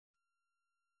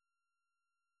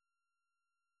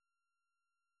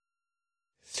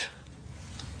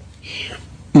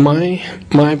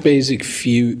My basic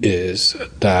view is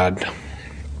that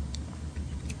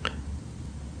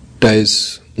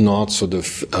there's not sort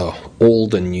of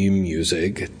old and new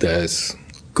music. There's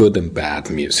good and bad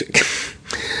music,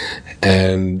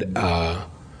 and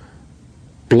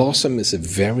Blossom is a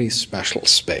very special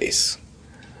space.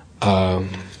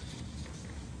 When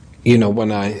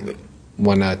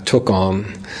I took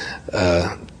on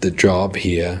the job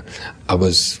here, I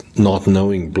was not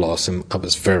knowing Blossom. I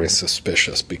was very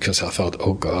suspicious because I thought,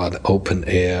 oh God, open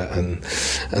air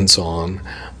and so on.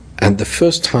 And the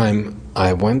first time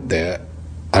I went there,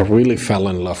 I really fell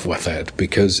in love with it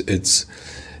because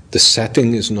the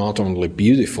setting is not only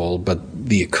beautiful, but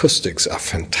the acoustics are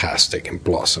fantastic in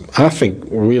Blossom. I think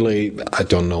really, I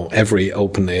don't know every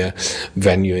open air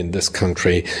venue in this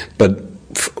country, but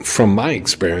from my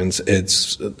experience,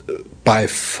 it's by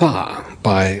far,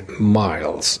 by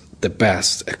miles, the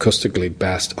best, acoustically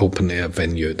best open air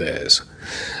venue there is.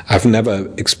 I've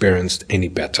never experienced any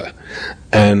better.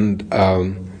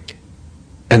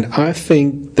 And I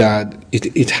think that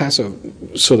it has a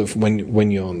sort of,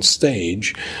 when you're on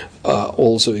stage,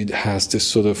 also it has this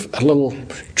sort of a little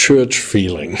church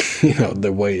feeling,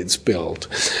 the way it's built.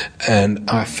 And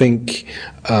I think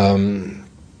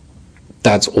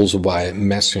that's also why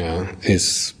Messiaen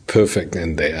is perfect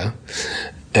in there.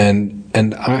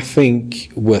 And I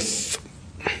think with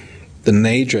the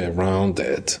nature around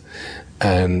it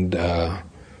and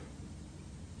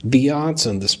the arts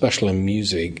and especially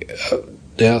music,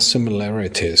 there are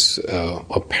similarities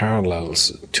or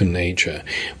parallels to nature.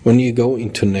 When you go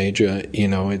into nature,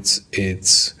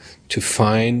 it's to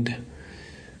find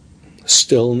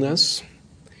stillness,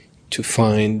 to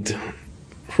find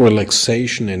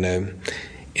relaxation in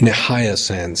a higher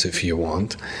sense, if you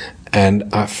want. And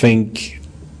I think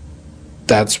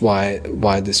that's why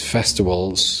these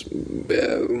festivals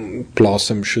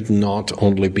Blossom should not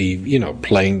only be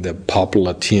playing the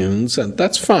popular tunes, and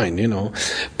that's fine,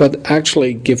 but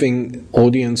actually giving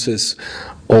audiences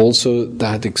also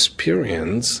that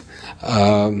experience,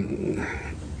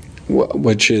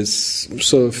 which is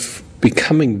sort of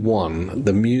becoming one,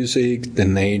 the music, the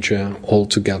nature, all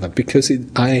together. Because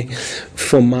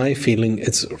from my feeling,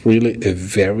 it's really a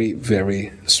very,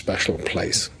 very special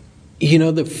place.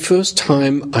 The first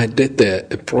time I did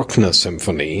the Bruckner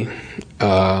Symphony,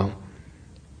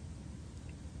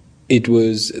 it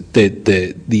was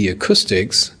the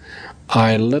acoustics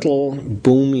are a little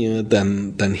boomier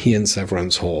than here in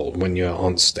Severance Hall when you're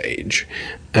on stage.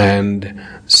 And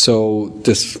so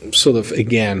this sort of,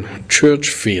 again, church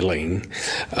feeling,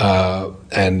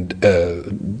 and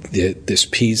this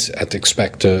piece at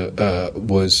Expector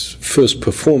was first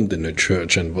performed in a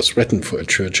church and was written for a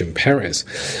church in Paris.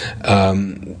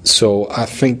 So I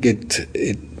think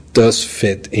it does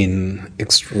fit in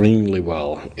extremely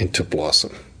well into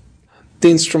Blossom. The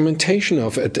instrumentation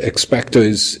of it, Expector,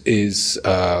 is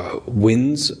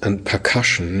winds and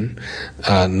percussion,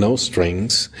 no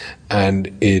strings,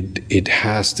 and it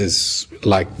has this,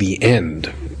 like the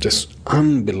end, this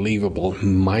unbelievable,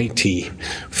 mighty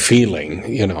feeling.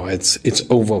 It's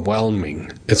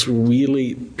overwhelming. It's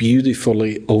really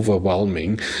beautifully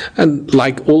overwhelming, and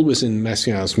like always in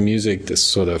Messiaen's music, this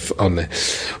sort of on the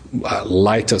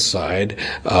lighter side,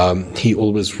 he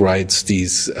always writes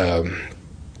these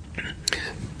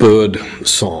bird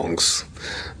songs,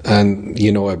 and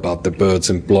about the birds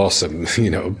in blossom,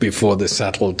 before they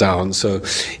settled down. So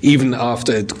even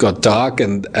after it got dark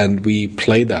and we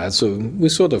play that, so we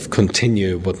sort of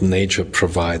continue what nature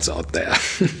provides out there.